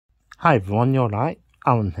Hi everyone, you're right.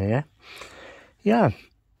 Alan here. Yeah,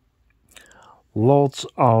 loads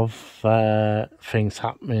of things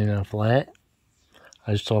happening of late.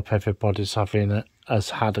 I just hope everybody's has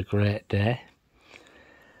had a great day.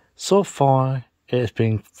 So far, it's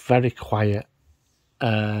been very quiet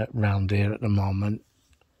round here at the moment.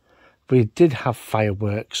 We did have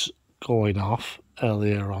fireworks going off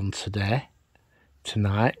earlier on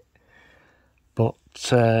tonight, but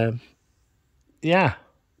yeah,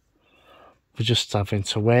 we're just having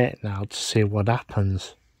to wait now to see what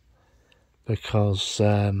happens because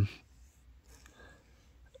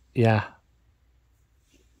yeah,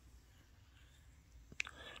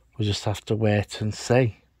 we just have to wait and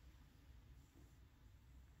see.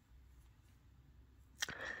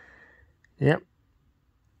 Yep.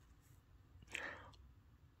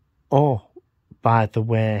 Oh, by the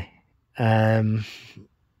way,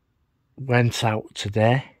 went out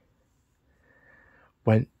today.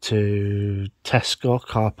 Went to Tesco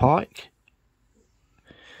car park,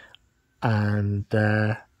 and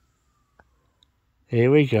here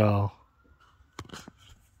we go.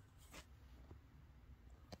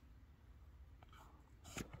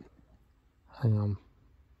 Hang on.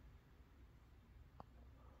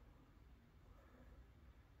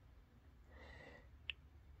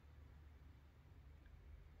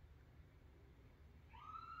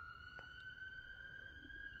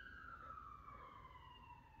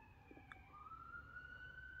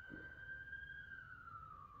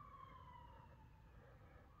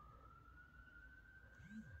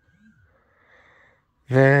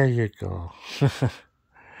 There you go.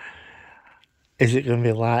 Is it going to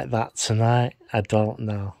be like that tonight? I don't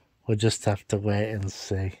know. We'll just have to wait and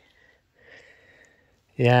see.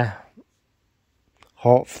 Yeah.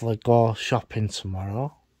 Hopefully go shopping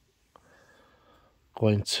tomorrow.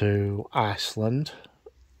 Going to Iceland.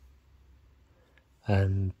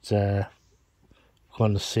 And going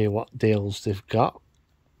to see what deals they've got.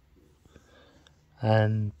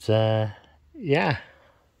 And yeah.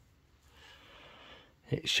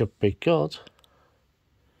 It should be good.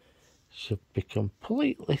 Should be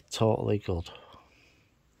completely, totally good.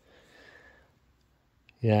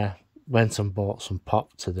 Yeah, went and bought some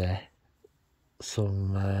pop today.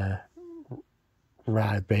 Some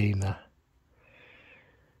Ribena.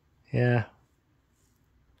 Yeah,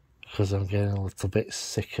 because I'm getting a little bit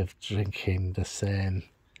sick of drinking the same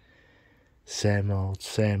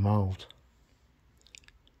old.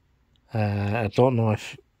 I don't know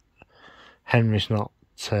if Henry's not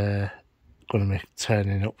going to be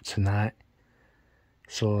turning up tonight,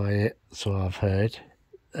 so I've heard.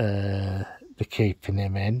 They're keeping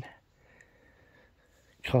him in.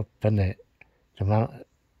 God, Bennett, the amount,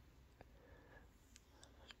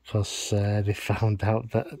 because they found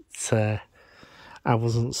out that I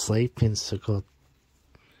wasn't sleeping so good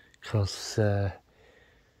because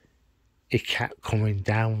he kept coming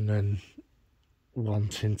down and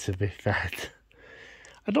wanting to be fed.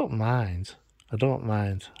 I don't mind at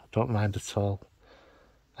all.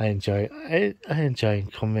 I enjoy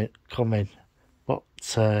coming, but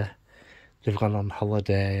they've gone on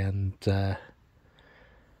holiday and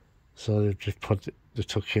so they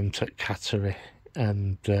took him to Cattery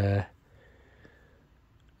and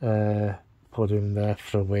put him there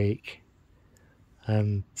for a week,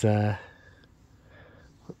 and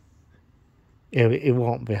he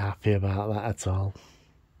won't be happy about that at all.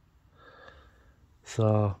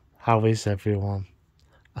 So, how is everyone?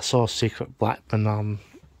 I saw Secret Blackburn on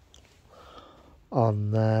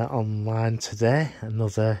online today.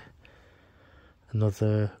 Another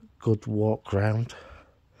good walk round.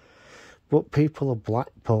 But people of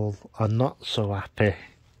Blackpool are not so happy.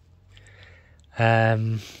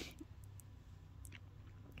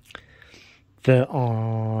 There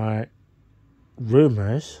are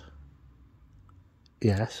rumours,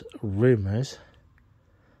 that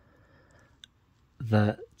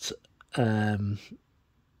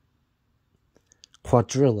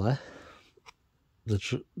Quadrilla,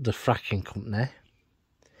 the fracking company,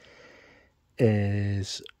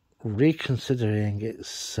 is reconsidering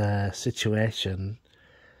its situation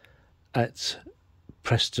at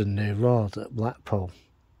Preston New Road at Blackpool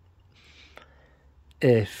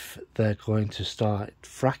if they're going to start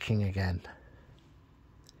fracking again.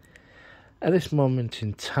 At this moment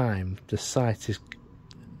in time, the site is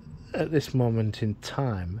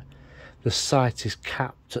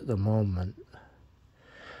capped at the moment,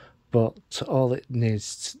 but all it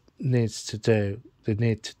needs to do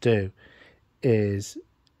is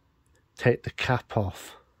take the cap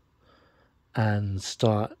off and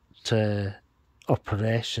start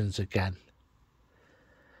operations again.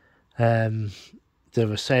 They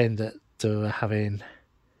were saying that they were having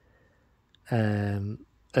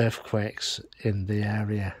earthquakes in the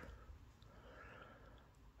area,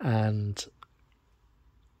 and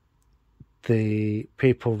the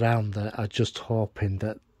people around there are just hoping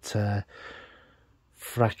that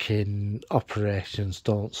fracking operations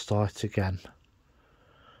don't start again.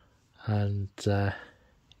 And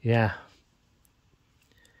yeah,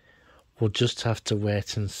 we'll just have to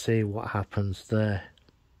wait and see what happens there.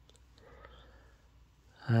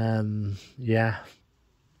 Yeah,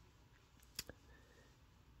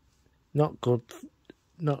 not good,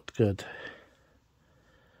 not good.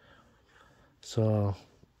 So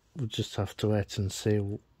we'll just have to wait and see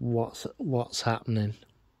what's happening.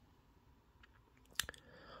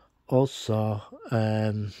 Also,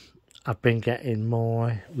 I've been getting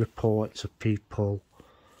more reports of people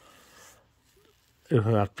who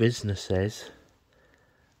have businesses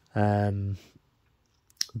that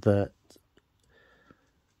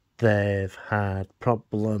they've had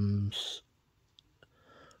problems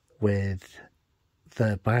with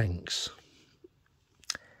their banks,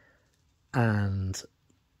 and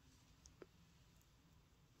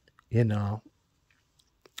you know,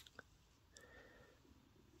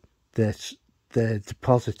 they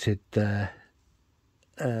deposited their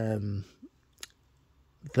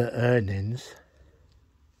earnings,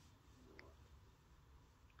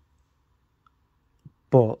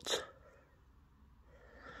 but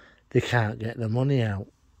they can't get the money out.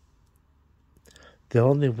 The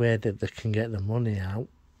only way that they can get the money out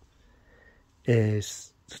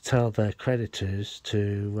is to tell their creditors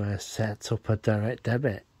to set up a direct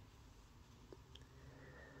debit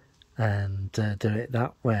and do it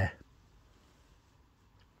that way.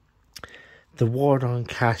 The war on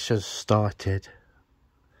cash has started,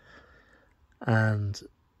 and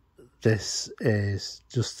this is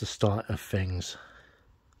just the start of things.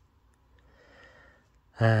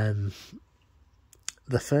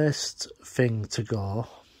 The first thing to go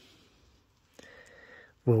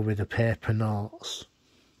will be the paper notes,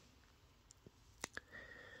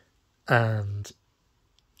 and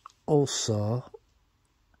also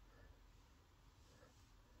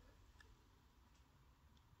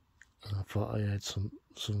I thought I heard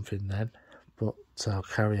something then, but I'll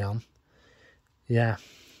carry on. Yeah,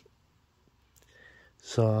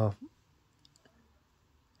 so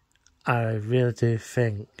I really do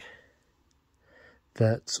think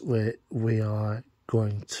that we are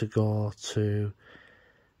going to go to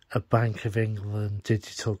a Bank of England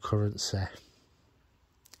digital currency.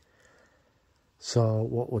 So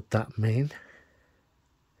what would that mean?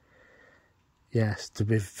 Yes, there'll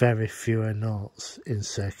be very fewer notes in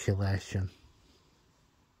circulation.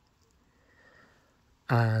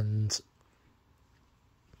 And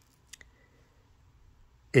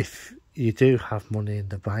if you do have money in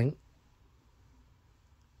the bank,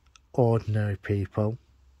 ordinary people,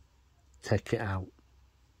 take it out.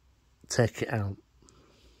 Take it out.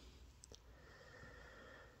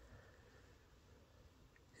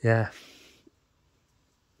 Yeah.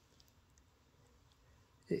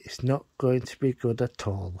 It's not going to be good at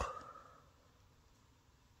all.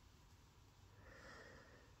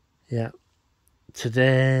 Yeah.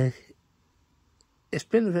 Today, it's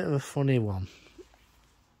been a bit of a funny one.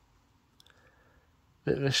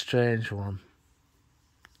 Bit of a strange one.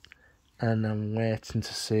 And I'm waiting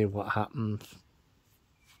to see what happens.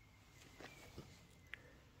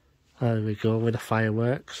 There we go with the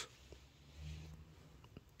fireworks.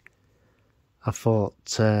 I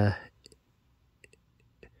thought,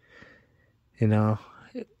 you know,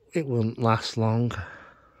 it wouldn't last long.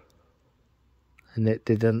 And it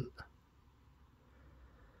didn't.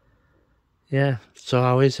 Yeah, so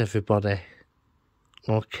how is everybody?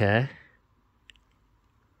 Okay.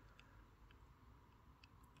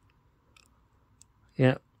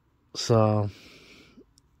 Yeah, so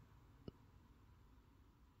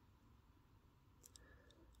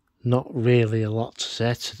not really a lot to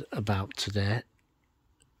say about today,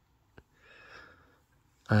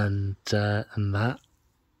 and that.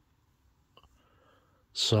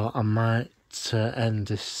 So I might end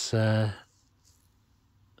this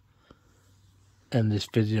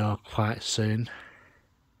video quite soon.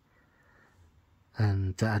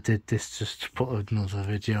 And I did this just to put another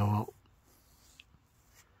video up.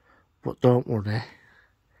 But don't worry,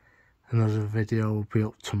 another video will be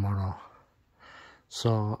up tomorrow.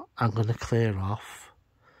 So I'm going to clear off,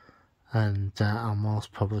 and I'll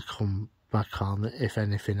most probably come back on if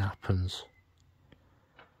anything happens.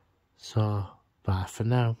 So bye for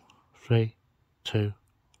now. 3, 2,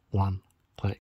 1.